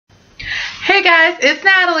Hey guys, it's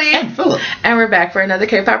Natalie and Philip, and we're back for another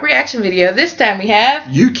K-pop reaction video. This time we have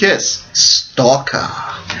U-Kiss Stalker,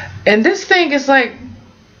 and this thing is like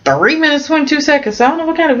 3 minutes 22 seconds. So I don't know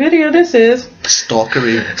what kind of video this is.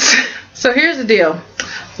 Stalkery. So here's the deal: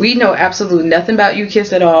 we know absolutely nothing about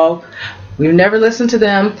U-Kiss at all. We've never listened to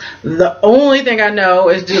them. The only thing I know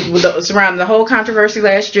is surrounding the whole controversy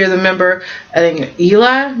last year. The member, I think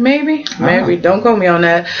Eli, maybe, don't quote me on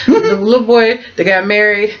that. The little boy that got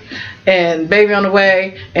married and baby on the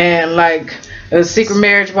way, and like a secret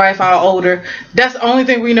marriage wife, all older. That's the only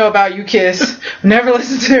thing we know about U-Kiss. Never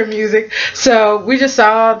listened to their music, so we just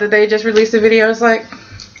saw that they just released a video. It's like,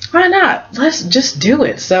 why not? Let's just do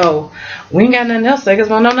it. So we ain't got nothing else to say because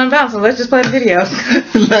we don't know nothing about it, so let's just play the video.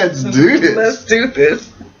 Let's do this. Let's do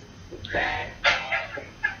this.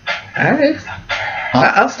 Alright.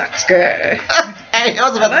 I'll start scared. Hey, I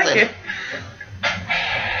was about to say. It.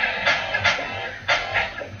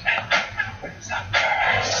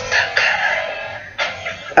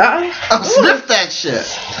 Oh, sniff that shit.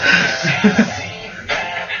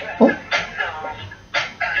 Oh.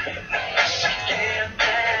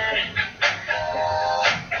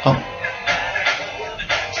 Oh.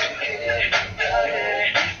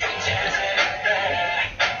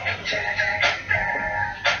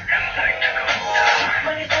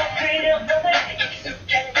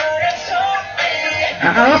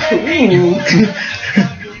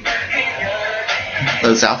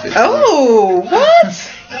 Those outfits. Oh, what?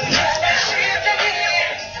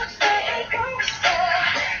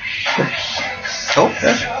 Oh.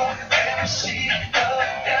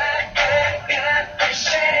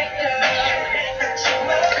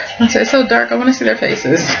 It's so dark. I want to see their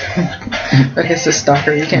faces. But it's a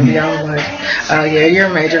stalker. You can't be on like, oh yeah, you're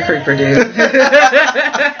a major creeper, dude.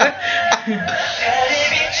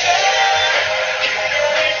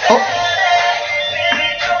 Oh.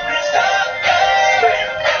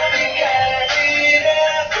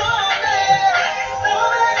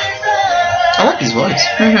 I like his voice.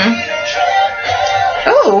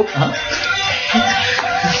 Oh.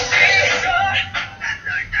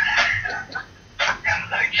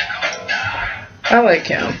 I like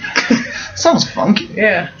him. Sounds funky.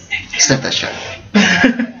 Yeah. Sniff that shit.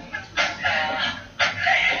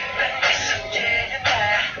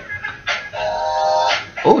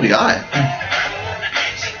 Oh, the eye.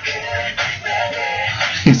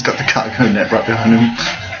 He's got the cargo net right behind him.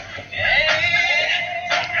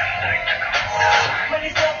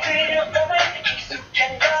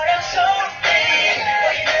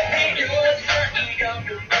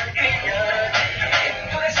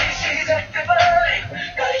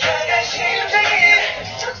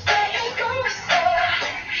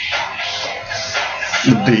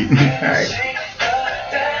 The beat. Alright.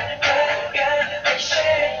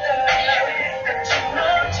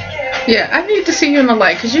 Yeah, I need to see you in the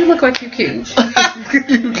light because you look like you cute.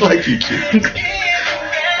 You look like you cute. It's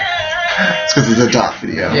because it's a dark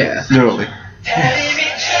video. Yeah. Literally.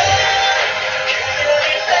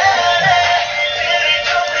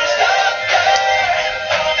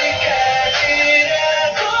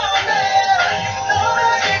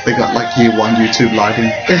 They got like year one YouTube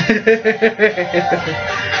lighting.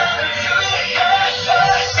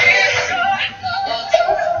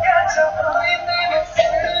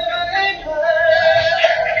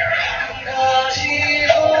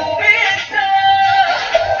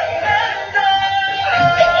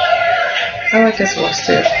 I like this voice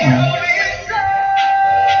too.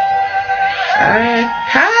 Hi.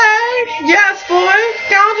 Yes, boy.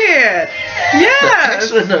 Go on here.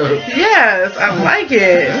 Yes. Yes, I like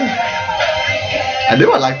it. I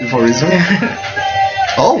knew I liked it for a reason.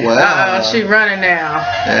 Oh wow. She running now.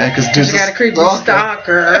 Yeah, because she got a creepy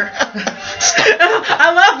stalker.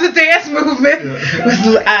 I love the dance movement with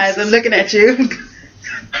the eyes. I'm looking at you.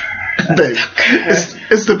 Babe,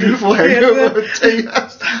 it's the beautiful hair. It's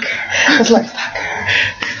like stalker.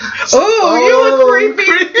 Oh, you look creepy,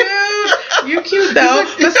 dude. You cute though,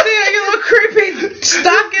 but still, you look creepy,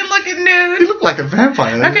 stalking looking dude. You look like a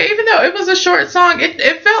vampire. Okay, even though it was a short song,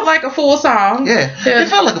 it felt like a full song. Yeah, it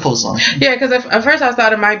felt like a full song. Yeah, because at first I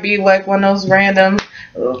thought it might be like one of those random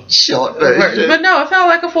short, but no, it felt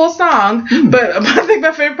like a full song. But I think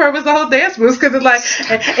my favorite part was the whole dance moves because it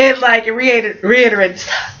reiterated,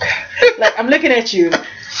 like I'm looking at you.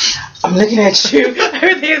 I'm looking at you.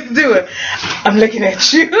 Everything has to do it. I'm looking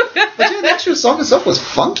at you. But yeah, the actual song itself was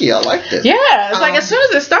funky. I liked it. Yeah, it's like as soon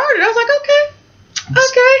as it started, I was like, okay.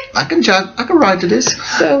 I can ride to this.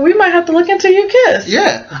 So we might have to look into U-Kiss.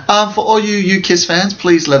 Yeah. For all you U-Kiss fans,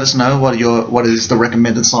 please let us know what is the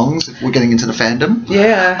recommended songs if we're getting into the fandom.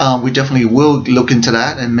 Yeah. We definitely will look into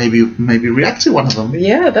that and maybe react to one of them.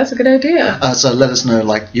 Yeah, that's a good idea. So let us know,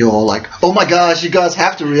 like, you're like, oh my gosh, you guys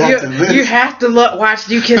have to react to this. You have to watch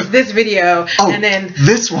U-Kiss this video, and then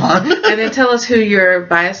this one, and then tell us who your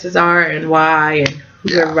biases are and why, and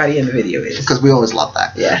who everybody in the video is. Because we always love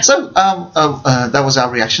that. Yeah. So that was our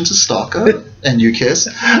reaction to Stalker and U-Kiss.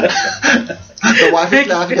 The wife is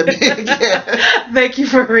laughing at me again. Thank you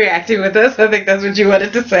for reacting with us. I think that's what you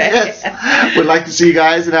wanted to say. Yes. We'd like to see you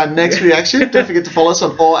guys in our next reaction. Don't forget to follow us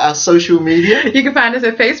on all our social media. You can find us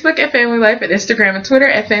at Facebook at Family Life, and Instagram and Twitter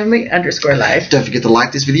at Family_Life. Don't forget to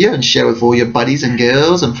like this video and share with all your buddies and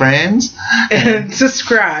girls and friends. And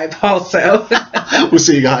subscribe also. We'll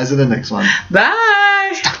see you guys in the next one. Bye.